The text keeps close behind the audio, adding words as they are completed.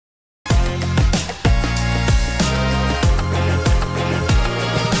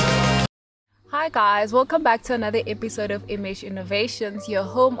Hi guys, welcome back to another episode of Image Innovations, your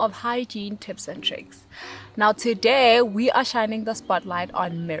home of hygiene tips and tricks. Now today we are shining the spotlight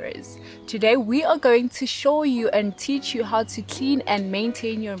on mirrors. Today we are going to show you and teach you how to clean and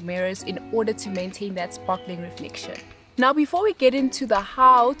maintain your mirrors in order to maintain that sparkling reflection. Now before we get into the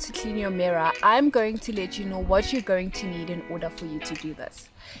how to clean your mirror, I'm going to let you know what you're going to need in order for you to do this.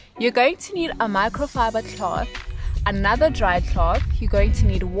 You're going to need a microfiber cloth, another dry cloth, you're going to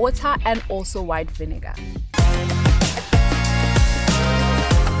need water and also white vinegar.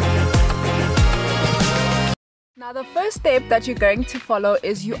 Now the first step that you're going to follow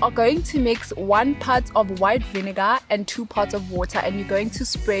is you are going to mix 1 part of white vinegar and 2 parts of water, and you're going to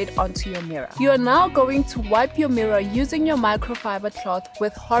spray it onto your mirror. You are now going to wipe your mirror using your microfiber cloth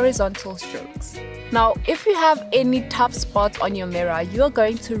with horizontal strokes. Now if you have any tough spots on your mirror, you are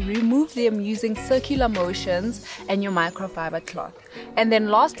going to remove them using circular motions and your microfiber cloth. And then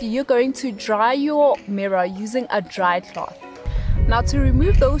lastly, you're going to dry your mirror using a dry cloth. Now to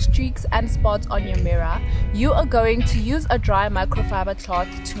remove those streaks and spots on your mirror, you are going to use a dry microfiber cloth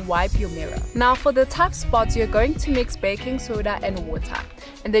to wipe your mirror. Now for the tough spots, you're going to mix baking soda and water.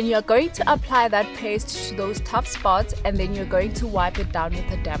 And then you're going to apply that paste to those tough spots, and then you're going to wipe it down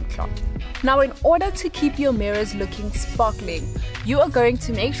with a damp cloth. Now in order to keep your mirrors looking sparkling, you are going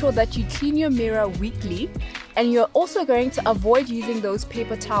to make sure that you clean your mirror weekly, and you're also going to avoid using those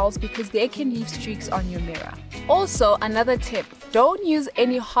paper towels because they can leave streaks on your mirror. Also, another tip, don't use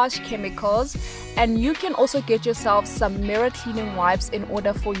any harsh chemicals, and you can also get yourself some mirror cleaning wipes in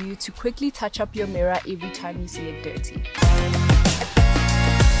order for you to quickly touch up your mirror every time you see it dirty.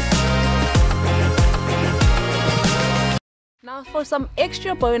 Now for some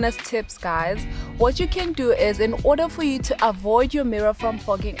extra bonus tips guys, what you can do is, in order for you to avoid your mirror from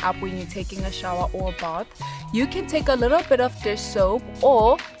fogging up when you're taking a shower or a bath, you can take a little bit of dish soap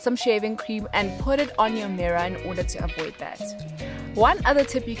or some shaving cream and put it on your mirror in order to avoid that. One other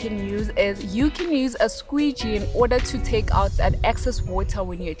tip you can use is you can use a squeegee in order to take out that excess water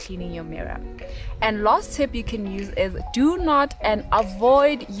when you're cleaning your mirror. And last tip you can use is do not and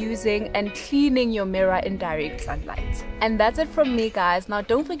avoid using and cleaning your mirror in direct sunlight. And that's it from me guys. Now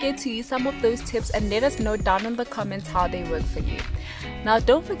don't forget to use some of those tips and let us know down in the comments how they work for you. Now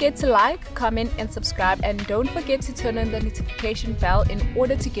don't forget to like, comment and subscribe, and don't forget to turn on the notification bell in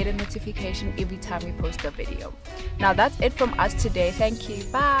order to get a notification every time we post a video. Now that's it from us today. Thank you.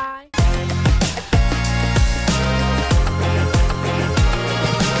 Bye.